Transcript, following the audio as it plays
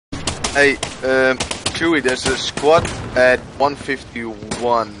Hey, Chewy, there's a squad at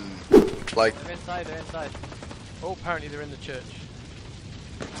 151. Like. They're inside, they're inside. Oh, apparently they're in the church.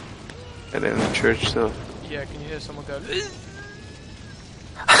 And in the church still. Yeah, can you hear someone go?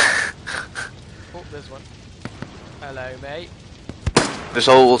 Oh, there's one. Hello, mate. There's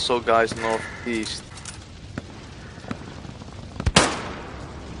also guys northeast.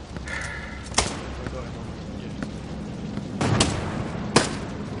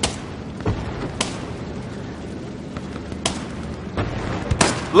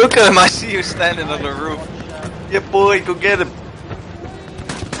 Look at him, I see you standing on the roof. Yeah, boy, go get him.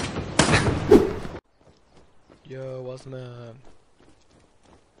 Yo, Osman.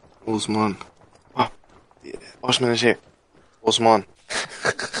 Osman. Oh, yeah, Osman is here. Osman.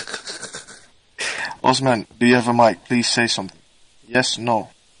 Osman, do you have a mic? Please say something. Yes,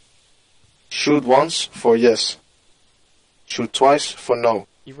 no. Shoot once for yes. Shoot twice for no.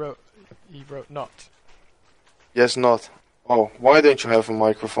 He wrote not. Yes, not. Oh, why don't you have a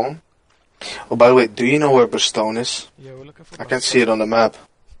microphone? Oh, by the way, do you know where Bastogne is? Yeah, we're looking for I can't see it on the map.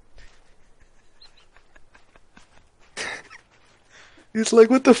 It's like,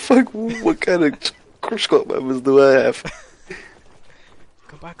 what the fuck? What kind of squad members do I have?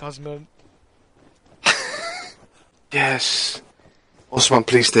 Come back, Osman. Yes. Osman,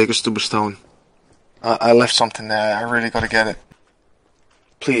 please take us to Bastogne. I left something there. I really gotta get it.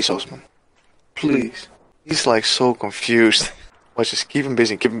 Please, Osman. Please. He's like so confused. Watch, just keep him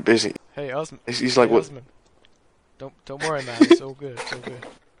busy. Keep him busy. Hey, Osman. He's like, hey, what? Osman. Don't worry, man. It's all good. It's all good.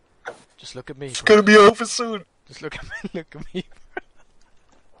 Just look at me. It's gonna be over soon. Just look at me. Look at me.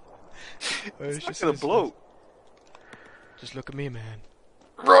 It's not gonna blow. Just look at me, man.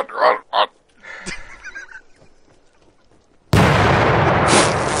 Run.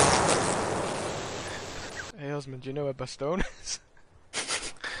 Hey, Osman, do you know where Bastogne is?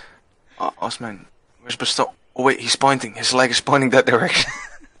 Osman, where's Bastogne? Oh wait, he's pointing. His leg is pointing that direction.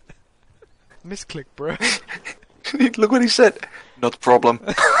 Misclick, bro. Look what he said. Not a problem.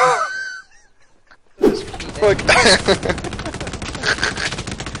 Fuck.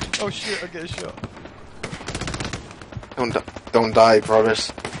 Oh shit, I get a shot. Don't die,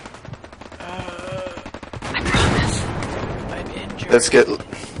 brothers. I promise. I'm injured. Let's get.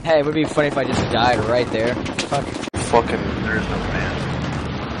 Hey, it would be funny if I just died right there. Fuck. Fucking. There's no command.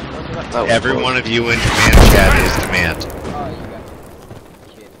 Every one of you in command chat is command. Oh, you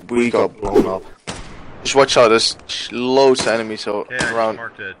got We got blown up. Just watch out, there's loads of enemies around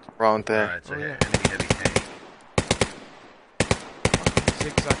there. Alright, so enemy heavy tank.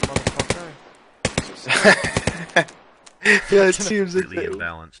 Zigzag motherfucker. Yeah, it seems like Really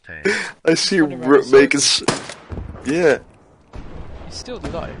imbalanced tank. I see him making. Yeah. He's still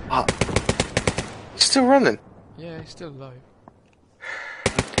alive. He's still running. Yeah, he's still alive.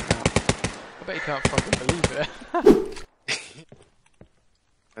 I bet you can't fucking believe it.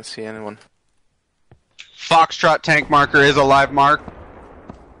 Can't see anyone. Foxtrot tank marker is a live mark.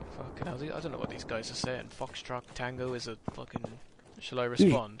 Fucking hell, I don't know what these guys are saying. Foxtrot Tango is a fucking... Shall I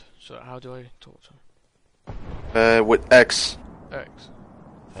respond? So how do I talk to him? With X. X.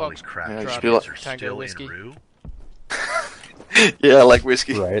 Holy Fox crap, Yeah, these just be like- kids are Tango still whiskey. in Rue? Yeah, like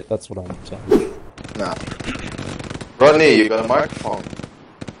whiskey. Right, that's what I'm saying. Nah. Rodney, you got a microphone.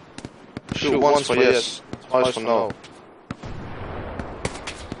 Shoot once for yes, twice for no.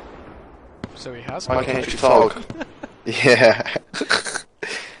 So he has. Why can't you talk? Yeah.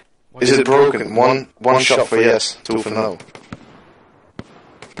 Is it broken? One shot for yes, two for no.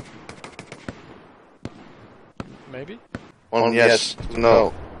 Maybe? One yes, two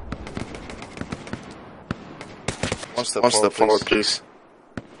no. One step forward, please.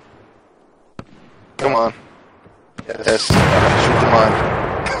 Come on. Yes. Shoot the mine.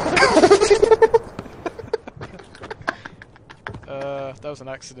 That was an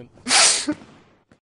accident.